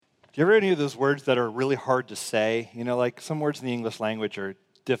Do you ever any of those words that are really hard to say? You know, like some words in the English language are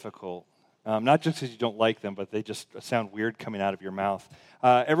difficult. Not just because you don't like them, but they just sound weird coming out of your mouth.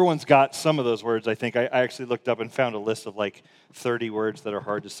 Everyone's got some of those words, I think. I actually looked up and found a list of like 30 words that are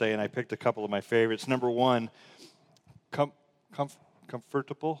hard to say, and I picked a couple of my favorites. Number one,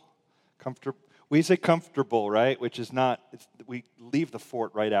 comfortable. We say comfortable, right? Which is not, we leave the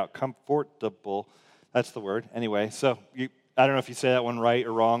fort right out. Comfortable, that's the word. Anyway, so I don't know if you say that one right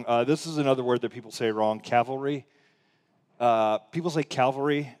or wrong. This is another word that people say wrong, cavalry. People say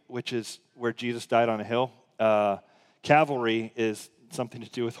Calvary, which is where Jesus died on a hill. Cavalry is something to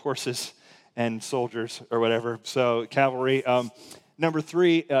do with horses and soldiers or whatever. So cavalry. Number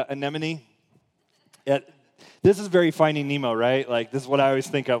three, anemone. This is very Finding Nemo, right? Like this is what I always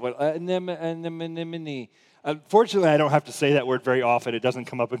think of. Anemone. Unfortunately, I don't have to say that word very often. It doesn't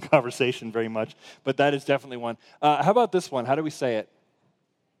come up in conversation very much, but that is definitely one. How about this one? How do we say it?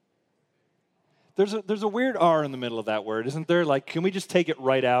 There's a weird R in the middle of that word, isn't there? Like, can we just take it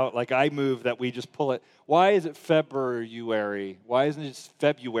right out? Like, I move that we just pull it. Why is it February? Why isn't it just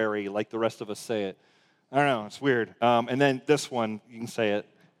February like the rest of us say it? I don't know. It's weird. And then this one, you can say it.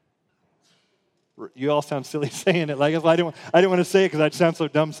 You all sound silly saying it. Like, I didn't want to say it because I'd sound so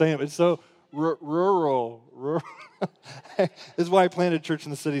dumb saying it. It's so rural. This is why I planted a church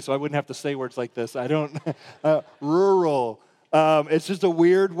in the city, so I wouldn't have to say words like this. I don't, rural. It's just a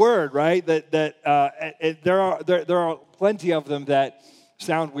weird word, right? There are plenty of them that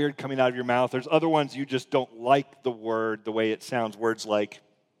sound weird coming out of your mouth. There's other ones you just don't like the word, the way it sounds. Words like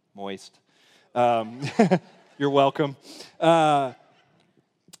moist. You're welcome. But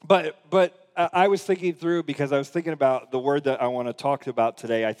I was thinking through because I was thinking about the word that I want to talk about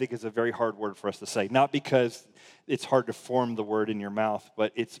today. I think is a very hard word for us to say. Not because it's hard to form the word in your mouth,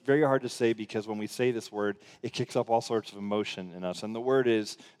 but it's very hard to say because when we say this word, it kicks up all sorts of emotion in us. And the word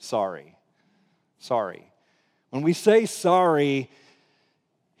is sorry. Sorry. When we say sorry,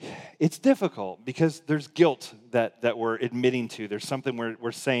 it's difficult because there's guilt that we're admitting to. There's something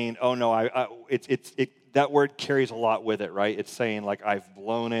we're saying, oh no, that word carries a lot with it, right? It's saying like, I've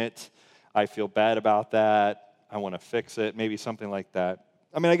blown it. I feel bad about that. I want to fix it. Maybe something like that.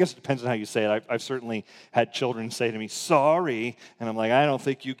 I mean, I guess it depends on how you say it. I've certainly had children say to me, sorry. And I'm like, I don't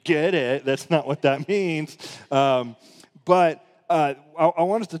think you get it. That's not what that means. But I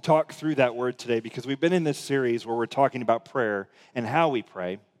want us to talk through that word today because we've been in this series where we're talking about prayer and how we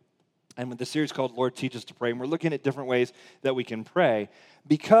pray. And with the series called Lord Teach Us to Pray. And we're looking at different ways that we can pray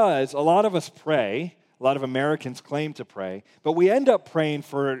because a lot of us pray. A lot of Americans claim to pray, but we end up praying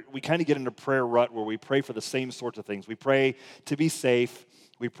we kind of get into prayer rut where we pray for the same sorts of things. We pray to be safe.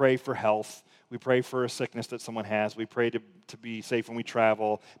 We pray for health. We pray for a sickness that someone has. We pray to be safe when we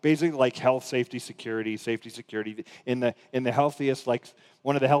travel. Basically like health, safety, security. In the healthiest, like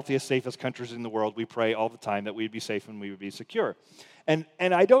one of the healthiest, safest countries in the world, we pray all the time that we'd be safe and we would be secure. And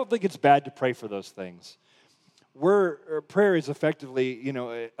I don't think it's bad to pray for those things. Prayer is effectively,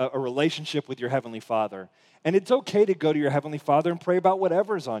 a relationship with your Heavenly Father. And it's okay to go to your Heavenly Father and pray about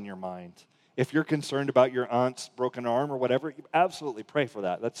whatever's on your mind. If you're concerned about your aunt's broken arm or whatever, absolutely pray for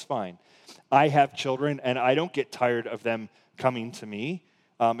that. That's fine. I have children, and I don't get tired of them coming to me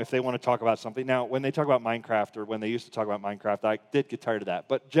if they want to talk about something. Now, when they talk about Minecraft or when they used to talk about Minecraft, I did get tired of that.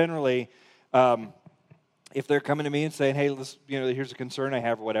 But generally, if they're coming to me and saying, hey, here's a concern I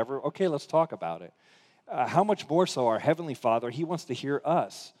have or whatever, okay, let's talk about it. How much more so our Heavenly Father, He wants to hear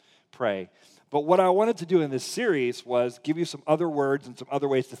us pray. But what I wanted to do in this series was give you some other words and some other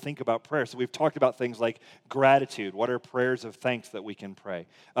ways to think about prayer. So we've talked about things like gratitude. What are prayers of thanks that we can pray?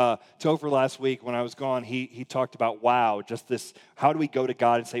 Topher last week when I was gone, he talked about wow, just this, how do we go to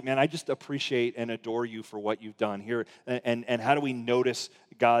God and say, man, I just appreciate and adore you for what you've done here. And how do we notice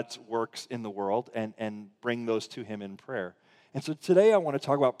God's works in the world and bring those to Him in prayer? And so today I want to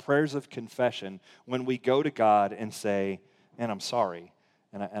talk about prayers of confession when we go to God and say, man, I'm sorry,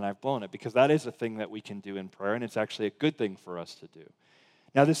 and I've blown it, because that is a thing that we can do in prayer, and it's actually a good thing for us to do.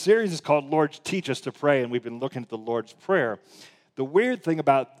 Now, this series is called Lord Teach Us to Pray, and we've been looking at the Lord's Prayer. The weird thing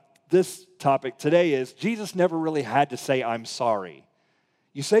about this topic today is Jesus never really had to say, I'm sorry.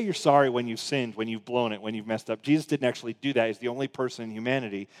 You say you're sorry when you've sinned, when you've blown it, when you've messed up. Jesus didn't actually do that. He's the only person in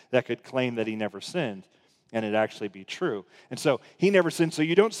humanity that could claim that He never sinned. And it actually be true. And so He never sinned. So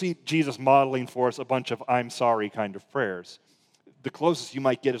you don't see Jesus modeling for us a bunch of I'm sorry kind of prayers. The closest you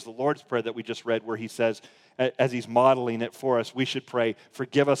might get is the Lord's Prayer that we just read, where He says, as He's modeling it for us, we should pray,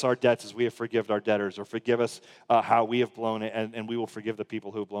 forgive us our debts as we have forgiven our debtors, or forgive us how we have blown it, and we will forgive the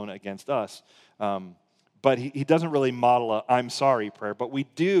people who have blown it against us. but he doesn't really model a I'm sorry prayer. But we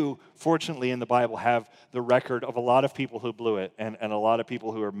do, fortunately, in the Bible have the record of a lot of people who blew it and a lot of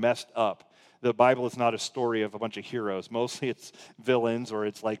people who are messed up. The Bible is not a story of a bunch of heroes. Mostly it's villains, or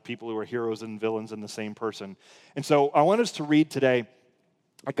it's like people who are heroes and villains in the same person. And so I want us to read today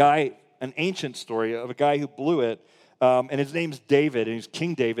an ancient story of a guy who blew it, and his name's David, and he's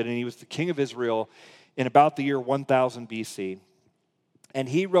King David, and he was the king of Israel in about the year 1000 BC. And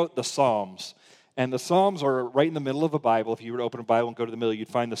he wrote the Psalms. And the Psalms are right in the middle of a Bible. If you were to open a Bible and go to the middle, you'd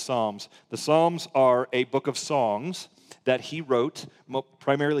find the Psalms. The Psalms are a book of songs that he wrote,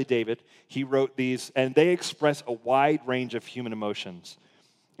 primarily David. He wrote these, and they express a wide range of human emotions.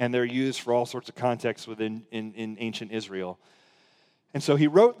 And they're used for all sorts of contexts within in ancient Israel. And so he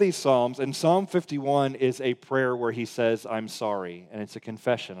wrote these Psalms, and Psalm 51 is a prayer where he says, I'm sorry, and it's a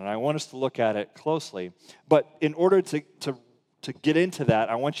confession. And I want us to look at it closely. But in order to get into that,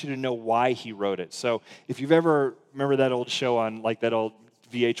 I want you to know why he wrote it. So if you've ever, remember that old show on, like that old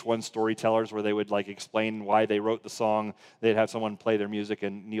VH1 Storytellers where they would like explain why they wrote the song, they'd have someone play their music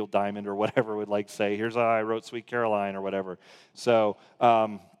and Neil Diamond or whatever would like say, here's how I wrote Sweet Caroline or whatever. So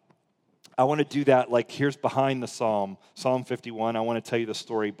I want to do that, like here's behind the Psalm 51. I want to tell you the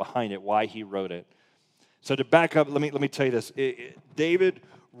story behind it, why he wrote it. So to back up, let me tell you this. David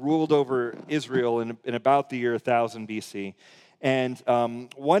ruled over Israel in about the year 1000 BC. And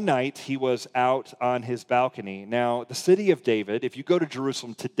one night, he was out on his balcony. Now, the city of David, if you go to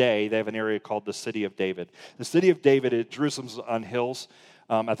Jerusalem today, they have an area called the City of David. The City of David, Jerusalem's on hills.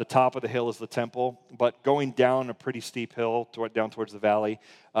 At the top of the hill is the temple, but going down a pretty steep hill, down towards the valley,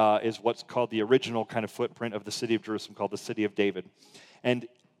 is what's called the original kind of footprint of the city of Jerusalem, called the City of David. And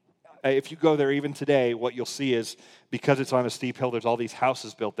if you go there even today, what you'll see is, because it's on a steep hill, there's all these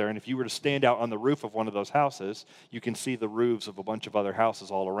houses built there. And if you were to stand out on the roof of one of those houses, you can see the roofs of a bunch of other houses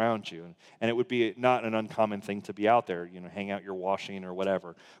all around you. And it would be not an uncommon thing to be out there, hang out your washing or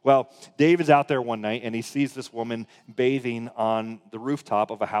whatever. Well, David's out there one night, and he sees this woman bathing on the rooftop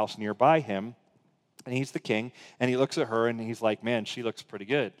of a house nearby him. And he's the king, and he looks at her, and he's like, man, she looks pretty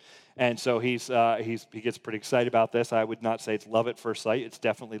good. And so he gets pretty excited about this. I would not say it's love at first sight. It's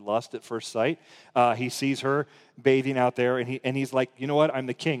definitely lust at first sight. He sees her bathing out there, and he's like, you know what? I'm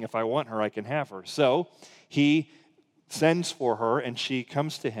the king. If I want her, I can have her. So he sends for her, and she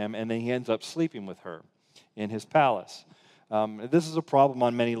comes to him, and then he ends up sleeping with her in his palace. This is a problem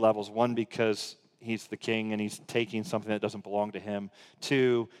on many levels. One, because he's the king and he's taking something that doesn't belong to him.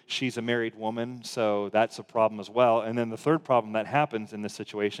 Two, she's a married woman, so that's a problem as well. And then the third problem that happens in this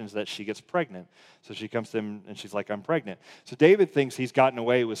situation is that she gets pregnant. So she comes to him and she's like, I'm pregnant. So David thinks he's gotten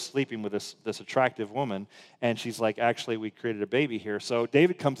away with sleeping with this attractive woman, and she's like, actually, we created a baby here. So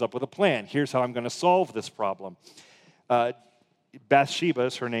David comes up with a plan. Here's how I'm going to solve this problem. Bathsheba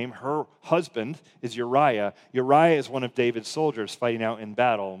is her name. Her husband is Uriah. Uriah is one of David's soldiers fighting out in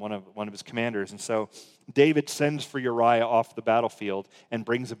battle, one of his commanders. And so David sends for Uriah off the battlefield and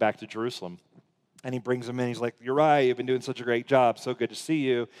brings him back to Jerusalem. And he brings him in. He's like, Uriah, you've been doing such a great job. So good to see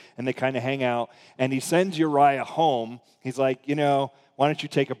you. And they kind of hang out. And he sends Uriah home. He's like, why don't you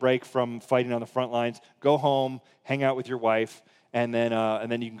take a break from fighting on the front lines? Go home, hang out with your wife, and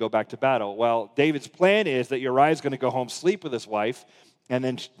then you can go back to battle. Well, David's plan is that Uriah's going to go home, sleep with his wife, and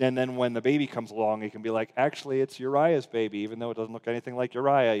then when the baby comes along, he can be like, actually, it's Uriah's baby, even though it doesn't look anything like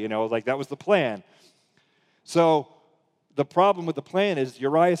Uriah. Like that was the plan. So the problem with the plan is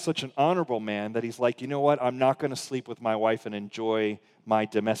Uriah is such an honorable man that he's like, you know what? I'm not going to sleep with my wife and enjoy my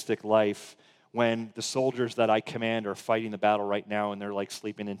domestic life when the soldiers that I command are fighting the battle right now and they're like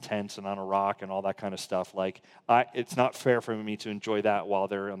sleeping in tents and on a rock and all that kind of stuff. Like, it's not fair for me to enjoy that while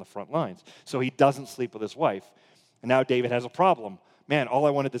they're on the front lines. So he doesn't sleep with his wife. And now David has a problem. Man, all I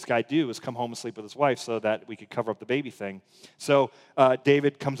wanted this guy to do was come home and sleep with his wife so that we could cover up the baby thing. So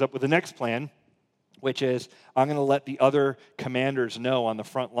David comes up with the next plan, which is, I'm going to let the other commanders know on the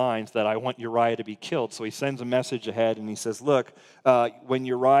front lines that I want Uriah to be killed. So he sends a message ahead, and he says, look, when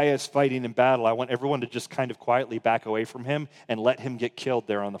Uriah is fighting in battle, I want everyone to just kind of quietly back away from him and let him get killed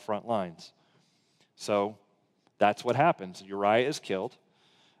there on the front lines. So that's what happens. Uriah is killed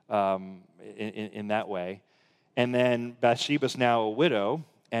in that way. And then Bathsheba's now a widow,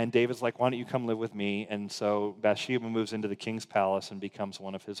 and David's like, why don't you come live with me? And so Bathsheba moves into the king's palace and becomes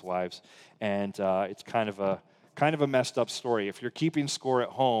one of his wives. And it's kind of a messed up story. If you're keeping score at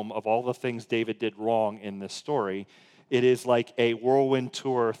home of all the things David did wrong in this story, it is like a whirlwind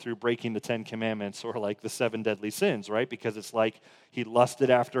tour through breaking the 10 Commandments or like the 7 deadly sins, right? Because it's like he lusted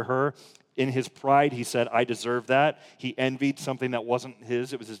after her. In his pride, he said, I deserve that. He envied something that wasn't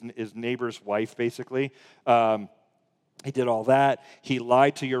his. It was his neighbor's wife, basically. He did all that. He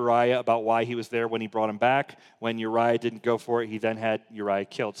lied to Uriah about why he was there when he brought him back. When Uriah didn't go for it, he then had Uriah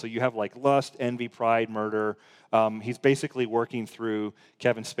killed. So you have like lust, envy, pride, murder. He's basically working through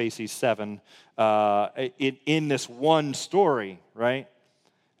Kevin Spacey's Seven in this one story, right?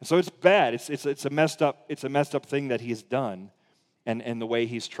 And so it's bad. It's a messed up thing that he's done, and the way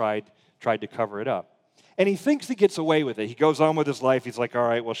he's tried to cover it up. And he thinks he gets away with it. He goes on with his life. He's like, all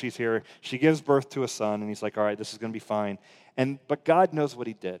right, well, she's here. She gives birth to a son, and he's like, all right, this is going to be fine. But God knows what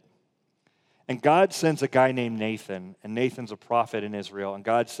he did. And God sends a guy named Nathan, and Nathan's a prophet in Israel. And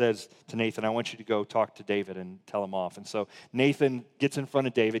God says to Nathan, I want you to go talk to David and tell him off. And so Nathan gets in front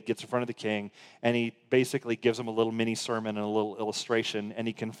of David, gets in front of the king, and he basically gives him a little mini sermon and a little illustration. And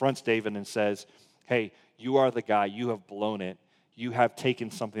he confronts David and says, hey, you are the guy. You have blown it. You have taken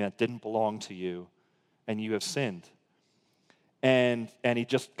something that didn't belong to you, and you have sinned. And he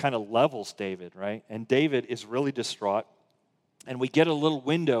just kind of levels David, right? And David is really distraught. And we get a little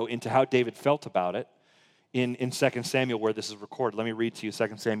window into how David felt about it in 2 Samuel where this is recorded. Let me read to you 2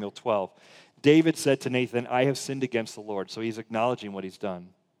 Samuel 12. David said to Nathan, I have sinned against the Lord. So he's acknowledging what he's done.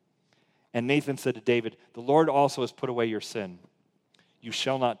 And Nathan said to David, the Lord also has put away your sin. You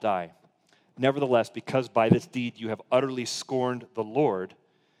shall not die. Nevertheless, because by this deed you have utterly scorned the Lord,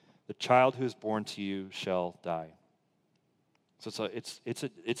 the child who is born to you shall die. So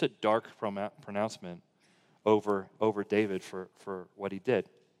it's a dark pronouncement over David for what he did.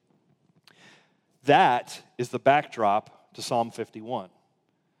 That is the backdrop to Psalm 51.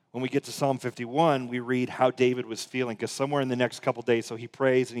 When we get to Psalm 51, we read how David was feeling, because somewhere in the next couple days, so he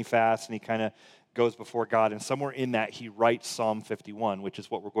prays and he fasts and he kind of goes before God, and somewhere in that he writes Psalm 51, which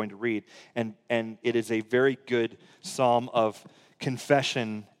is what we're going to read. And it is a very good psalm of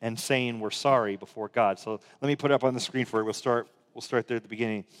confession and saying we're sorry before God. So let me put it up on the screen for you. We'll start there at the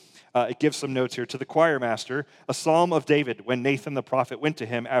beginning. It gives some notes here. To the choir master, a psalm of David when Nathan the prophet went to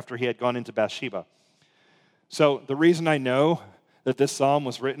him after he had gone into Bathsheba. So the reason I know that this psalm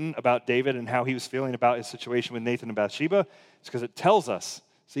was written about David and how he was feeling about his situation with Nathan and Bathsheba is because it tells us.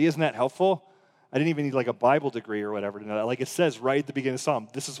 See, isn't that helpful? I didn't even need like a Bible degree or whatever to know that. Like it says right at the beginning of the psalm,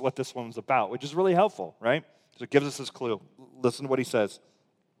 this is what this one's about, which is really helpful, right? So it gives us this clue. Listen to what he says.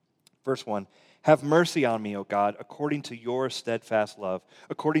 Verse 1. Have mercy on me, O God, according to your steadfast love,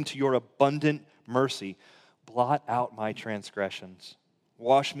 according to your abundant mercy. Blot out my transgressions.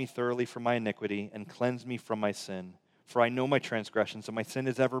 Wash me thoroughly from my iniquity and cleanse me from my sin. For I know my transgressions, and my sin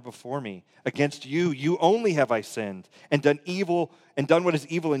is ever before me. Against you only have I sinned, and done what is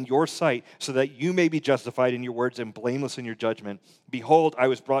evil in your sight, so that you may be justified in your words and blameless in your judgment. Behold, I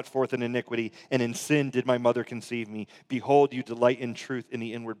was brought forth in iniquity, and in sin did my mother conceive me. Behold, you delight in truth in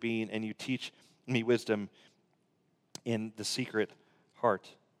the inward being, and you teach me wisdom in the secret heart.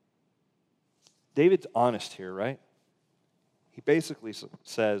 David's honest here, right? He basically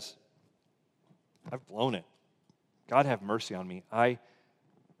says, I've blown it. God have mercy on me. I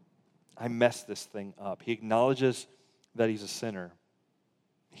messed this thing up. He acknowledges that he's a sinner.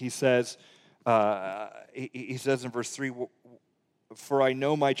 He says, he says in verse 3, for I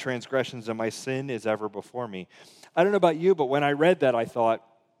know my transgressions and my sin is ever before me. I don't know about you, but when I read that, I thought,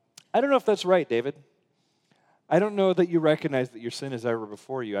 I don't know if that's right, David. I don't know that you recognize that your sin is ever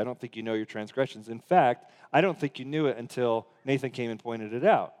before you. I don't think you know your transgressions. In fact, I don't think you knew it until Nathan came and pointed it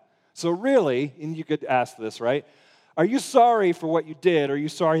out. So really, and you could ask this, right? Are you sorry for what you did, or are you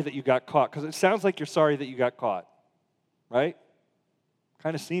sorry that you got caught? Because it sounds like you're sorry that you got caught, right?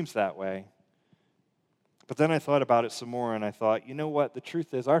 Kind of seems that way. But then I thought about it some more, and I thought, you know what? The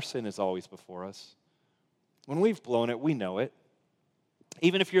truth is, our sin is always before us. When we've blown it, we know it.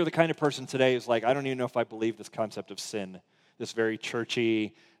 Even if you're the kind of person today who's like, I don't even know if I believe this concept of sin, this very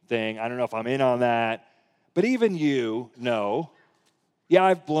churchy thing. I don't know if I'm in on that. But even you know, yeah,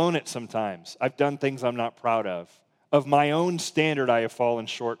 I've blown it sometimes. I've done things I'm not proud of. Of my own standard, I have fallen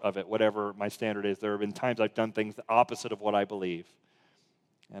short of it, whatever my standard is. There have been times I've done things the opposite of what I believe,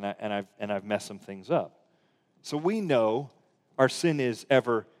 and I've messed some things up. So we know our sin is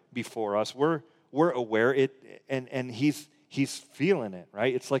ever before us. We're aware it, and he's feeling it,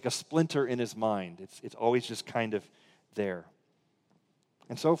 right? It's like a splinter in his mind. It's always just kind of there.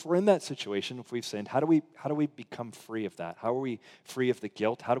 And so if we're in that situation, if we've sinned, how do we become free of that? How are we free of the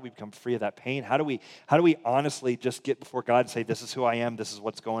guilt? How do we become free of that pain? How do we honestly just get before God and say, this is who I am, this is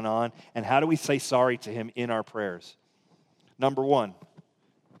what's going on? And how do we say sorry to him in our prayers? Number one,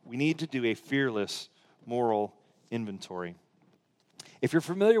 we need to do a fearless moral inventory. If you're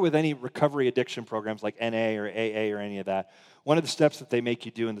familiar with any recovery addiction programs like NA or AA or any of that, one of the steps that they make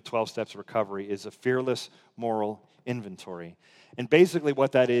you do in the 12 steps of recovery is a fearless moral inventory. And basically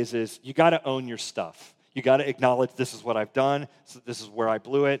what that is you got to own your stuff. You got to acknowledge this is what I've done, so this is where I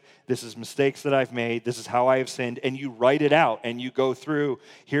blew it, this is mistakes that I've made, this is how I have sinned, and you write it out, and you go through,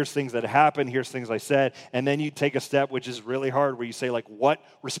 here's things that happened, here's things I said, and then you take a step, which is really hard, where you say, like, what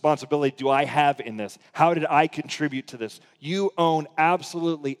responsibility do I have in this? How did I contribute to this? You own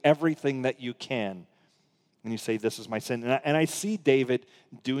absolutely everything that you can. And you say, this is my sin. And I see David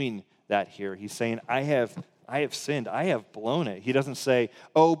doing that here. He's saying, I have sinned. I have blown it. He doesn't say,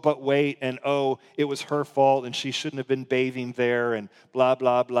 oh, but wait, and oh, it was her fault, and she shouldn't have been bathing there, and blah,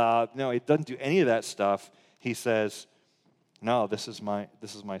 blah, blah. No, it doesn't do any of that stuff. He says, no, this is my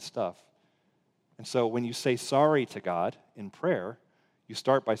stuff. And so when you say sorry to God in prayer, you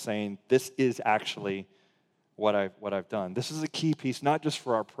start by saying, this is actually what I've done. This is a key piece, not just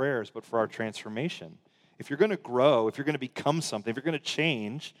for our prayers, but for our transformation. If you're going to grow, if you're going to become something, if you're going to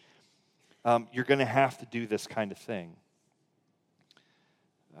change, you're going to have to do this kind of thing.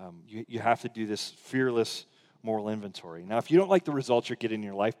 You have to do this fearless moral inventory. Now, if you don't like the results you're getting in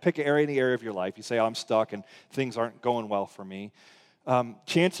your life, pick any area of your life. You say, oh, I'm stuck and things aren't going well for me.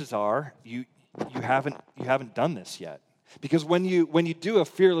 Chances are you haven't done this yet. Because when you do a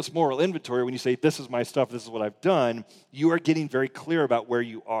fearless moral inventory, when you say, this is my stuff, this is what I've done, you are getting very clear about where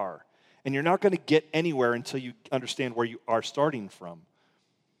you are. And you're not going to get anywhere until you understand where you are starting from.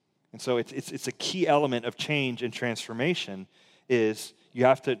 And so it's a key element of change and transformation is you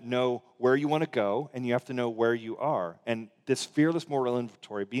have to know where you want to go and you have to know where you are. And this fearless moral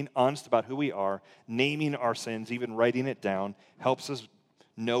inventory, being honest about who we are, naming our sins, even writing it down, helps us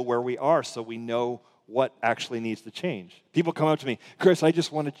know where we are so we know what actually needs to change. People come up to me, Chris, I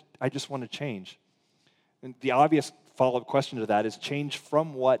just want to change. And the obvious follow-up question to that is change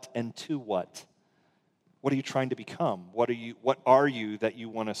from what and to what? What are you trying to become? What are you that you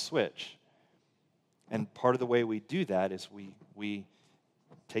want to switch? And part of the way we do that is we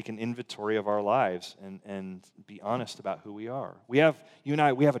take an inventory of our lives and be honest about who we are. You and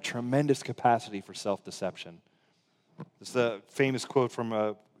I have a tremendous capacity for self-deception. It's the famous quote from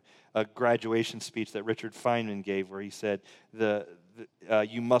a graduation speech that Richard Feynman gave where he said,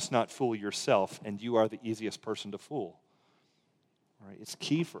 you must not fool yourself, and you are the easiest person to fool. All right, it's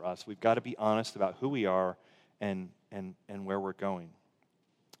key for us. We've got to be honest about who we are and where we're going.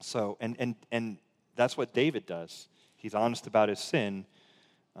 So, and that's what David does. He's honest about his sin.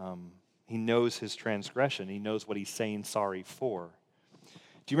 He knows his transgression. He knows what he's saying sorry for.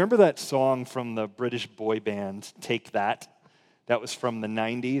 Do you remember that song from the British boy band, Take That? That was from the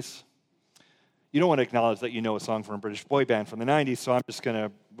 90s. You don't want to acknowledge that you know a song from a British boy band from the 90s, so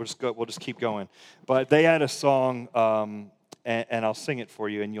we'll just keep going. But they had a song, and I'll sing it for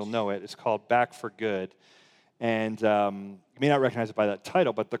you, and you'll know it. It's called Back for Good. And you may not recognize it by that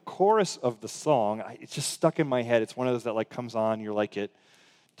title, but the chorus of the song, it's just stuck in my head. It's one of those that like comes on, you're like at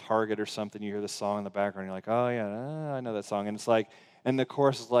Target or something, you hear the song in the background, you're like, oh yeah, I know that song. And it's like, and the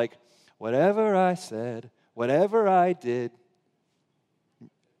chorus is like, whatever I said, whatever I did,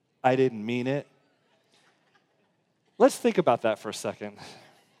 I didn't mean it. Let's think about that for a second.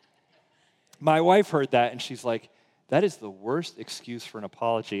 My wife heard that, and she's like, that is the worst excuse for an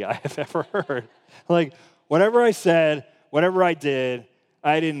apology I have ever heard. Like, whatever I said, whatever I did,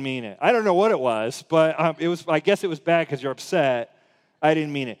 I didn't mean it. I don't know what it was, but I guess it was bad because you're upset. I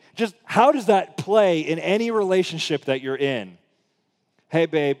didn't mean it. Just how does that play in any relationship that you're in? Hey,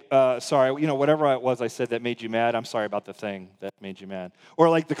 babe, sorry, whatever it was I said that made you mad, I'm sorry about the thing that made you mad. Or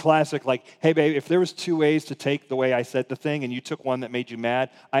like the classic, like, hey, babe, if there was two ways to take the way I said the thing and you took one that made you mad,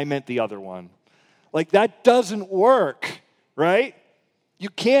 I meant the other one. Like, that doesn't work, right? You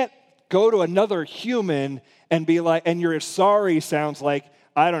can't go to another human and be like, and your sorry sounds like,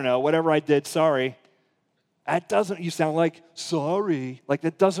 I don't know, whatever I did, sorry. You sound like, sorry. Like,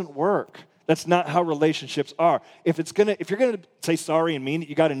 that doesn't work. That's not how relationships are. If you're gonna say sorry and mean it,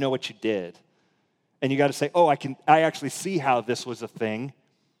 you got to know what you did, and you got to say, "Oh, I actually see how this was a thing,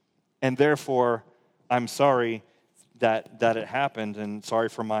 and therefore I'm sorry that it happened, and sorry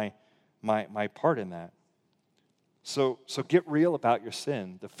for my part in that." So get real about your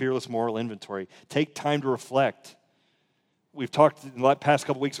sin. The fearless moral inventory. Take time to reflect. We've talked in the past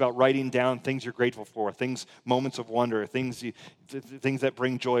couple weeks about writing down things you're grateful for, moments of wonder, things that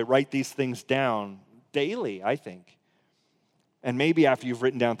bring joy. Write these things down daily, I think. And maybe after you've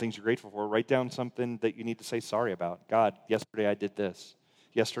written down things you're grateful for, write down something that you need to say sorry about. God, yesterday I did this.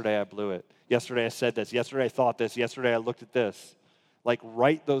 Yesterday I blew it. Yesterday I said this. Yesterday I thought this. Yesterday I looked at this. Like,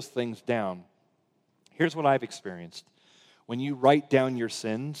 write those things down. Here's what I've experienced. When you write down your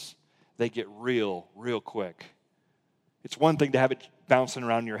sins, they get real quick. It's one thing to have it bouncing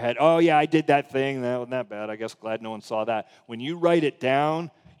around in your head. Oh, yeah, I did that thing. That wasn't that bad. I guess glad no one saw that. When you write it down,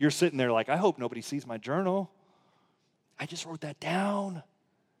 You're sitting there like, I hope nobody sees my journal. I just wrote that down.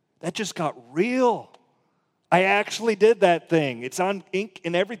 That just got real. I actually did that thing. It's on ink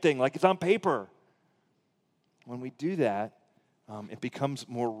and everything, like it's on paper. When we do that, it becomes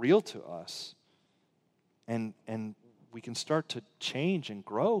more real to us. And we can start to change and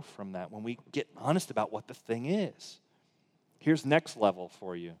grow from that when we get honest about what the thing is. Here's next level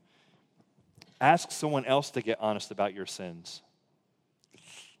for you. Ask someone else to get honest about your sins.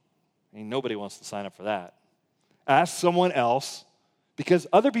 I mean, nobody wants to sign up for that. Ask someone else, because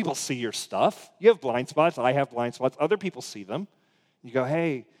other people see your stuff. You have blind spots. I have blind spots. Other people see them. You go,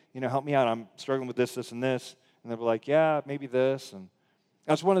 hey, help me out. I'm struggling with this, this, and this. And they'll be like, yeah, maybe this. And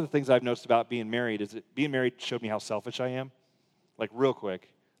that's one of the things I've noticed about being married, is that being married showed me how selfish I am. Like real quick.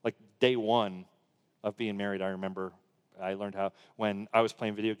 Like day one of being married, I remember I learned how, when I was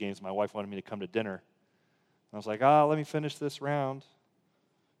playing video games, my wife wanted me to come to dinner. And I was like, let me finish this round.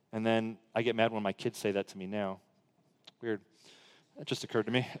 And then I get mad when my kids say that to me now. Weird. That just occurred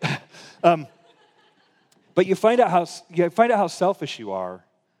to me. But you find out how selfish you are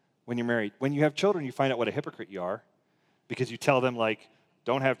when you're married. When you have children, you find out what a hypocrite you are, because you tell them, like,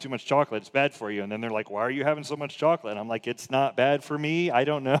 don't have too much chocolate, it's bad for you. And then they're like, why are you having so much chocolate? And I'm like, it's not bad for me. I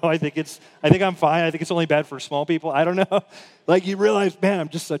don't know. I think I'm fine. I think it's only bad for small people. I don't know. Like, you realize, man, I'm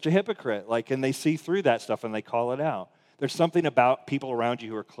just such a hypocrite. Like, and they see through that stuff and they call it out. There's something about people around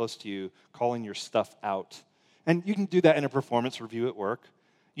you who are close to you calling your stuff out. And you can do that in a performance review at work.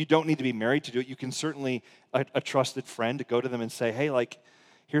 You don't need to be married to do it. You can certainly, a trusted friend, to go to them and say, hey, like,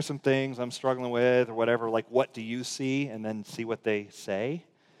 here's some things I'm struggling with or whatever. Like, what do you see? And then see what they say.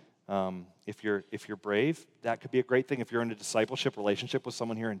 If you're brave, that could be a great thing. If you're in a discipleship relationship with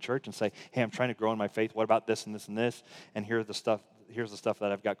someone here in church and say, hey, I'm trying to grow in my faith. What about this and this and this? And here's the stuff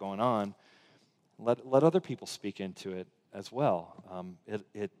that I've got going on. Let other people speak into it as well.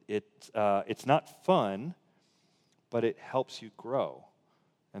 It's not fun, but it helps you grow.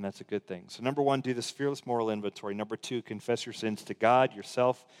 And that's a good thing. So number one, do this fearless moral inventory. Number two, confess your sins to God,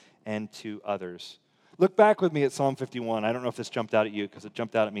 yourself, and to others. Look back with me at Psalm 51. I don't know if this jumped out at you, because it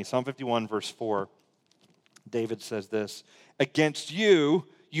jumped out at me. Psalm 51, verse 4. David says this, against you,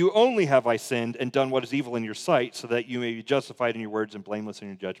 you only have I sinned and done what is evil in your sight, so that you may be justified in your words and blameless in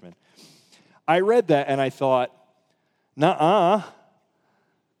your judgment. I read that and I thought, nuh-uh.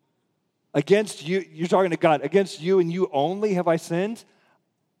 Against you, you're talking to God. Against you and you only have I sinned?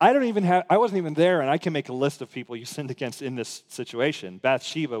 I wasn't even there, and I can make a list of people you sinned against in this situation.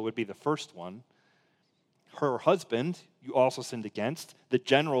 Bathsheba would be the first one. Her husband, you also sinned against. The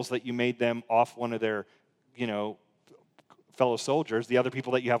generals that you made them off one of their, fellow soldiers, the other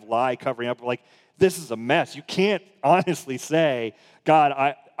people that you have lie covering up, like, this is a mess. You can't honestly say, God,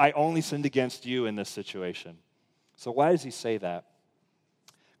 I only sinned against you in this situation. So why does he say that?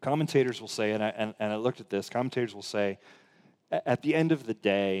 Commentators will say, and I looked at this, commentators will say, at the end of the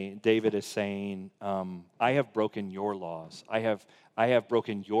day, David is saying, I have broken your laws. I have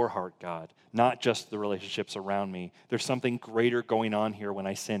broken your heart, God, not just the relationships around me. There's something greater going on here when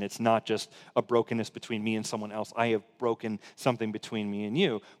I sin. It's not just a brokenness between me and someone else. I have broken something between me and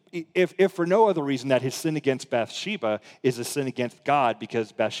you. If for no other reason that his sin against Bathsheba is a sin against God,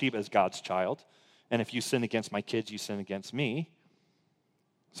 because Bathsheba is God's child, and if you sin against my kids, you sin against me.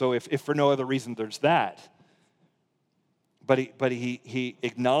 So if for no other reason, there's that. But he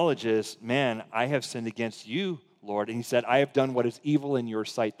acknowledges, man, I have sinned against you, Lord. And he said, I have done what is evil in your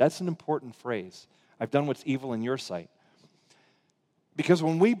sight. That's an important phrase. I've done what's evil in your sight. Because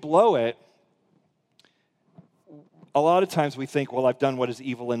when we blow it, a lot of times we think, well, I've done what is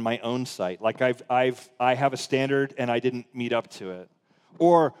evil in my own sight. Like I have a standard and I didn't meet up to it.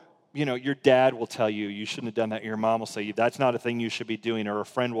 Or, your dad will tell you, you shouldn't have done that. Your mom will say, that's not a thing you should be doing, or a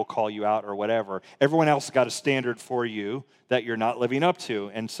friend will call you out or whatever. Everyone else has got a standard for you that you're not living up to.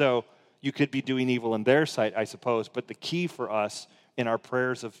 And so you could be doing evil in their sight, I suppose. But the key for us in our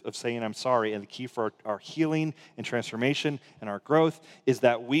prayers of saying I'm sorry, and the key for our healing and transformation and our growth, is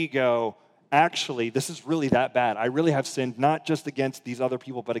that we go, actually, this is really that bad. I really have sinned not just against these other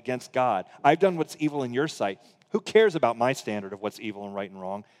people, but against God. I've done what's evil in your sight. Who cares about my standard of what's evil and right and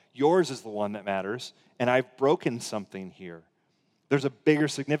wrong? Yours is the one that matters, and I've broken something here. There's a bigger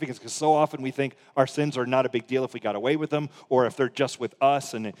significance, because so often we think our sins are not a big deal if we got away with them, or if they're just with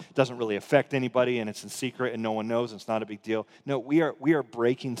us and it doesn't really affect anybody and it's in secret and no one knows, and it's not a big deal. No, we are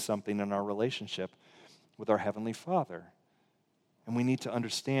breaking something in our relationship with our Heavenly Father. And we need to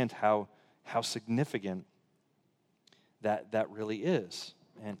understand how significant that really is.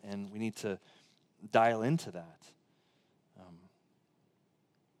 And we need to dial into that.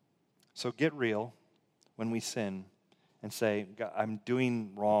 So get real when we sin, and say, God, I'm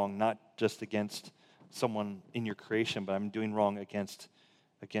doing wrong, not just against someone in your creation, but I'm doing wrong against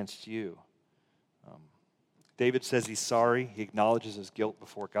you. David says he's sorry. He acknowledges his guilt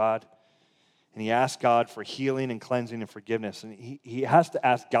before God. And he asks God for healing and cleansing and forgiveness. And he has to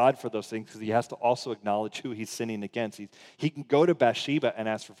ask God for those things because he has to also acknowledge who he's sinning against. He can go to Bathsheba and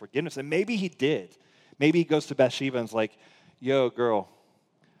ask for forgiveness. And maybe he did. Maybe he goes to Bathsheba and is like, yo, girl,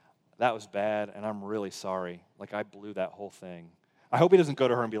 that was bad, and I'm really sorry. Like, I blew that whole thing. I hope he doesn't go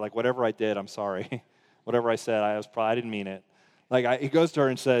to her and be like, whatever I did, I'm sorry. Whatever I said, I didn't mean it. Like, he goes to her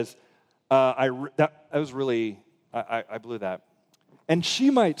and says, I blew that. And she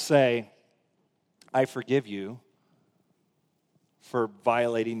might say, I forgive you for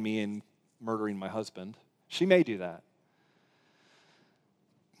violating me and murdering my husband. She may do that.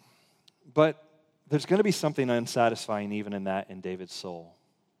 But there's going to be something unsatisfying even in that in David's soul.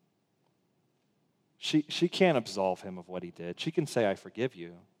 She can't absolve him of what he did. She can say, I forgive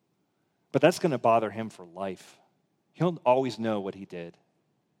you. But that's going to bother him for life. He'll always know what he did.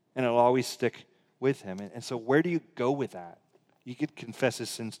 And it'll always stick with him. And so where do you go with that? You could confess his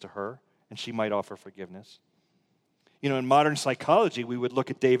sins to her, and she might offer forgiveness. You know, in modern psychology, we would look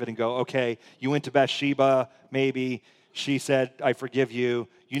at David and go, okay, you went to Bathsheba, maybe. She said, I forgive you.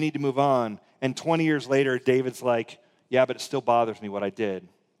 You need to move on. And 20 years later, David's like, yeah, but it still bothers me what I did.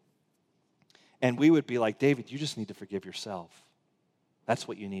 And we would be like, David, you just need to forgive yourself. That's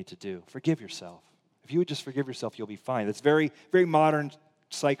what you need to do. Forgive yourself. If you would just forgive yourself, you'll be fine. That's very, very modern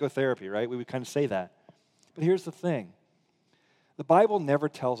psychotherapy, right? We would kind of say that. But here's the thing. The Bible never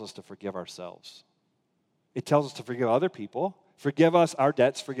tells us to forgive ourselves. It tells us to forgive other people, forgive us our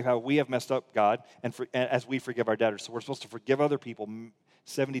debts, forgive how we have messed up God, and as we forgive our debtors. So we're supposed to forgive other people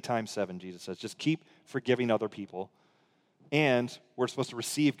 70 times 7, Jesus says. Just keep forgiving other people. And we're supposed to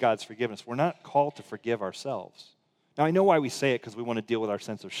receive God's forgiveness. We're not called to forgive ourselves. Now, I know why we say it, because we want to deal with our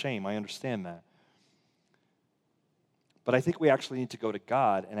sense of shame. I understand that. But I think we actually need to go to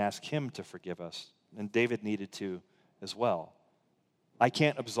God and ask him to forgive us. And David needed to as well. I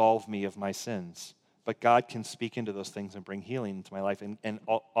can't absolve me of my sins, but God can speak into those things and bring healing into my life and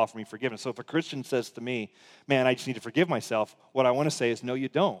offer me forgiveness. So if a Christian says to me, man, I just need to forgive myself, what I want to say is, no, you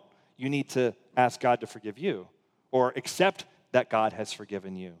don't. You need to ask God to forgive you, or accept that God has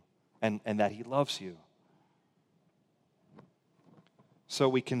forgiven you and that he loves you. So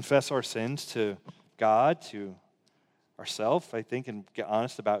we confess our sins to God, to ourselves, I think, and get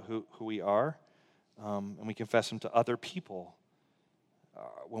honest about who we are. And we confess them to other people.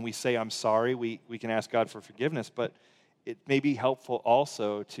 When we say, I'm sorry, we can ask God for forgiveness, but it may be helpful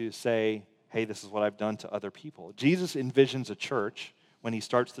also to say, hey, this is what I've done to other people. Jesus envisions a church, when he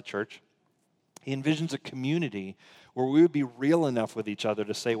starts the church, he envisions a community where we would be real enough with each other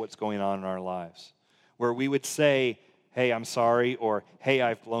to say what's going on in our lives, where we would say, hey, I'm sorry, or hey,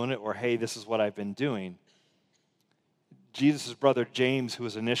 I've blown it, or hey, this is what I've been doing. Jesus' brother James, who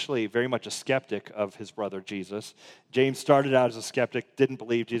was initially very much a skeptic of his brother Jesus. James started out as a skeptic, didn't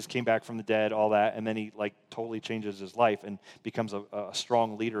believe Jesus came back from the dead, all that, and then he totally changes his life and becomes a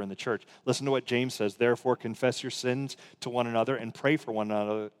strong leader in the church. Listen to what James says, therefore confess your sins to one another and pray for one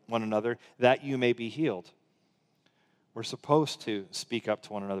another that you may be healed. We're supposed to speak up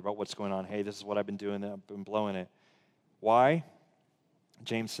to one another about what's going on. Hey, this is what I've been doing, I've been blowing it. Why?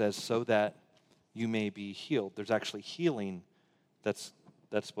 James says, so that you may be healed. There's actually healing that's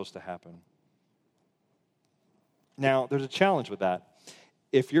supposed to happen. Now, there's a challenge with that.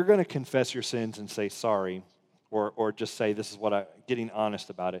 If you're going to confess your sins and say sorry, or just say this is what getting honest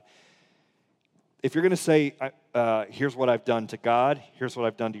about it. If you're going to say, here's what I've done to God, here's what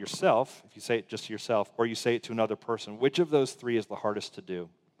I've done to yourself, if you say it just to yourself, or you say it to another person, which of those three is the hardest to do?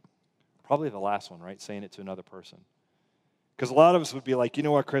 Probably the last one, right? Saying it to another person. Because a lot of us would be like, you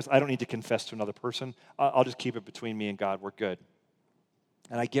know what, Chris, I don't need to confess to another person. I'll just keep it between me and God. We're good.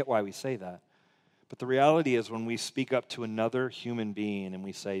 And I get why we say that. But the reality is when we speak up to another human being and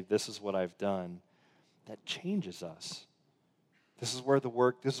we say, this is what I've done, that changes us. This is where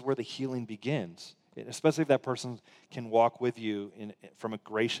the healing begins. Especially if that person can walk with you from a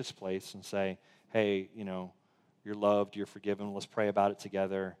gracious place and say, hey, you're loved, you're forgiven, let's pray about it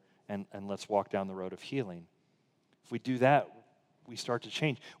together, and let's walk down the road of healing. If we do that, we start to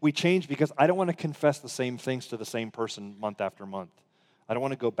change. We change because I don't want to confess the same things to the same person month after month. I don't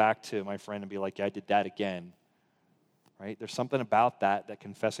want to go back to my friend and be like, yeah, I did that again. Right? There's something about that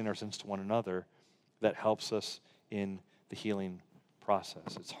confessing our sins to one another that helps us in the healing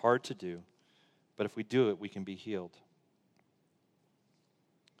process. It's hard to do, but if we do it, we can be healed.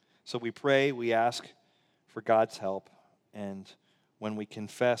 So we pray, we ask for God's help, and when we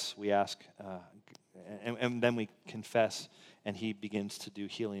confess, we ask and then we confess, and he begins to do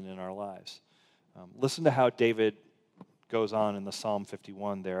healing in our lives. Listen to how David goes on in the Psalm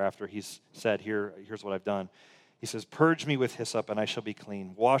 51 there after he's said, here's what I've done. He says, purge me with hyssop, and I shall be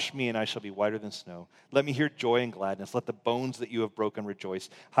clean. Wash me, and I shall be whiter than snow. Let me hear joy and gladness. Let the bones that you have broken rejoice.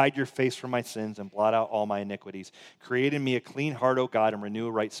 Hide your face from my sins and blot out all my iniquities. Create in me a clean heart, O God, and renew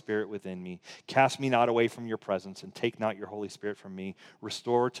a right spirit within me. Cast me not away from your presence, and take not your Holy Spirit from me.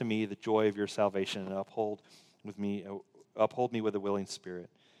 Restore to me the joy of your salvation, and uphold me with a willing spirit.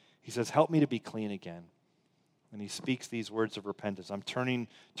 He says, help me to be clean again. And he speaks these words of repentance. I'm turning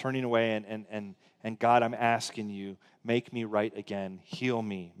away, and God, I'm asking you, make me right again. Heal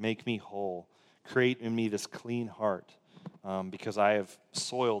me. Make me whole. Create in me this clean heart, because I have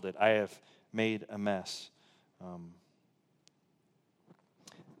soiled it. I have made a mess.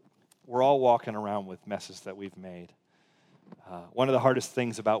 We're all walking around with messes that we've made. One of the hardest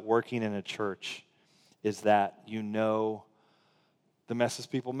things about working in a church is that you know the messes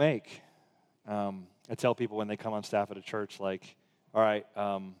people make. I tell people when they come on staff at a church, like, all right,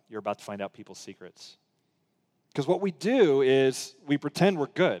 you're about to find out people's secrets. Because what we do is we pretend we're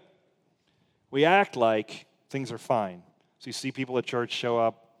good. We act like things are fine. So you see people at church show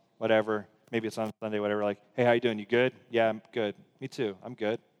up, whatever, maybe it's on Sunday, whatever, like, hey, how you doing? You good? Yeah, I'm good. Me too. I'm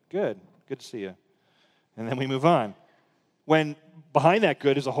good. Good to see you. And then we move on. When behind that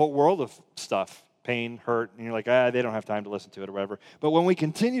good is a whole world of stuff. Pain, hurt, and you're like, they don't have time to listen to it or whatever. But when we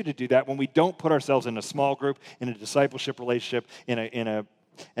continue to do that, when we don't put ourselves in a small group, in a discipleship relationship, in an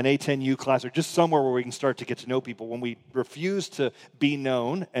A10U class, or just somewhere where we can start to get to know people, when we refuse to be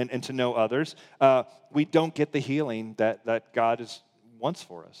known and to know others, we don't get the healing that God wants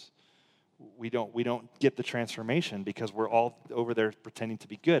for us. We don't get the transformation because we're all over there pretending to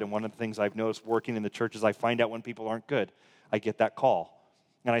be good. And one of the things I've noticed working in the church is I find out when people aren't good. I get that call.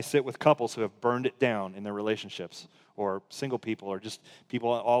 And I sit with couples who have burned it down in their relationships, or single people, or just people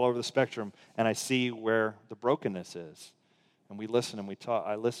all over the spectrum, and I see where the brokenness is. And we listen and we talk.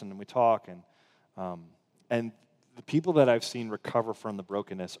 I listen and we talk, and the people that I've seen recover from the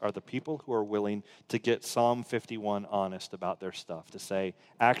brokenness are the people who are willing to get Psalm 51 honest about their stuff, to say,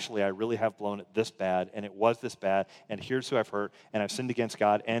 actually, I really have blown it this bad, and it was this bad, and here's who I've hurt, and I've sinned against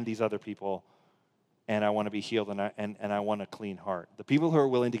God and these other people, and I want to be healed, and I want a clean heart. The people who are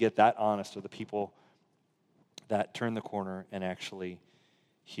willing to get that honest are the people that turn the corner and actually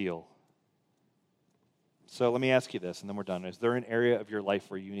heal. So let me ask you this, and then we're done. Is there an area of your life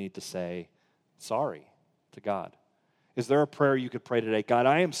where you need to say sorry to God? Is there a prayer you could pray today? God,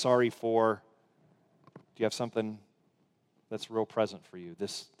 I am sorry for... Do you have something that's real present for you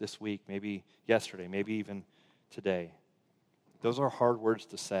this week, maybe yesterday, maybe even today? Those are hard words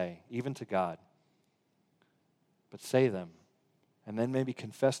to say, even to God. But say them, and then maybe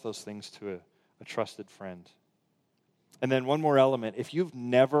confess those things to a trusted friend. And then one more element, if you've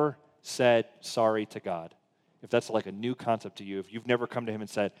never said sorry to God, if that's like a new concept to you, if you've never come to him and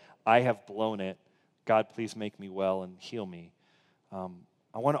said, I have blown it, God, please make me well and heal me, I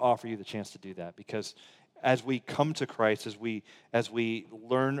want to offer you the chance to do that, because as we come to Christ, as we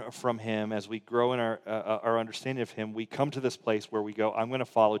learn from him, as we grow in our understanding of him, we come to this place where we go, I'm going to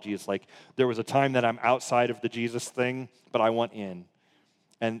follow Jesus. Like there was a time that I'm outside of the Jesus thing, but I want in.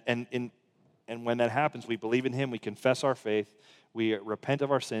 And when that happens, we believe in him, we confess our faith, we repent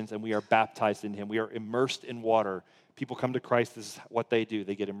of our sins, and we are baptized in him. We are immersed in water. People come to Christ, this is what they do.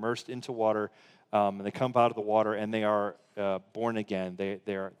 They get immersed into water, and they come out of the water, and they are born again.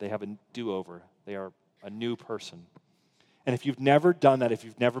 They have a do-over. They are a new person. And if you've never done that, if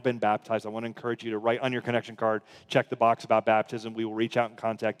you've never been baptized, I want to encourage you to write on your connection card, check the box about baptism. We will reach out and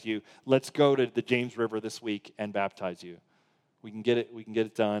contact you. Let's go to the James River this week and baptize you. We can get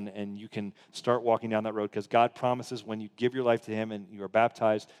it done, and you can start walking down that road, because God promises when you give your life to him and you are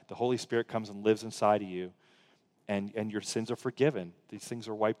baptized, the Holy Spirit comes and lives inside of you, and your sins are forgiven. These things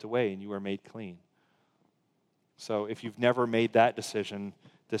are wiped away, and you are made clean. So if you've never made that decision,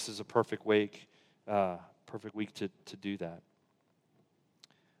 this is a perfect week to do that.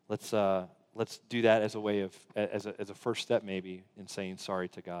 Let's do that as a way of as a first step, maybe, in saying sorry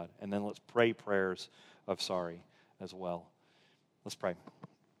to God, and then let's pray prayers of sorry as well. Let's pray.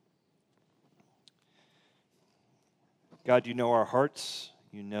 God, you know our hearts.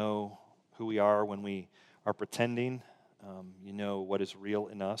 You know who we are when we are pretending. You know what is real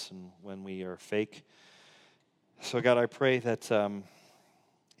in us and when we are fake. So, God, I pray that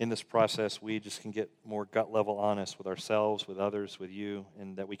in this process, we just can get more gut-level honest with ourselves, with others, with you,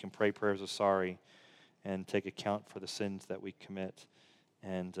 and that we can pray prayers of sorry and take account for the sins that we commit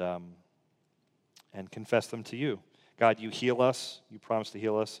and confess them to you. God, you heal us. You promise to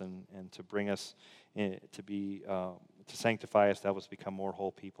heal us and to bring us to sanctify us, to help us become more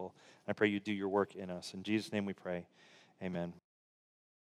whole people. I pray you do your work in us. In Jesus' name we pray. Amen.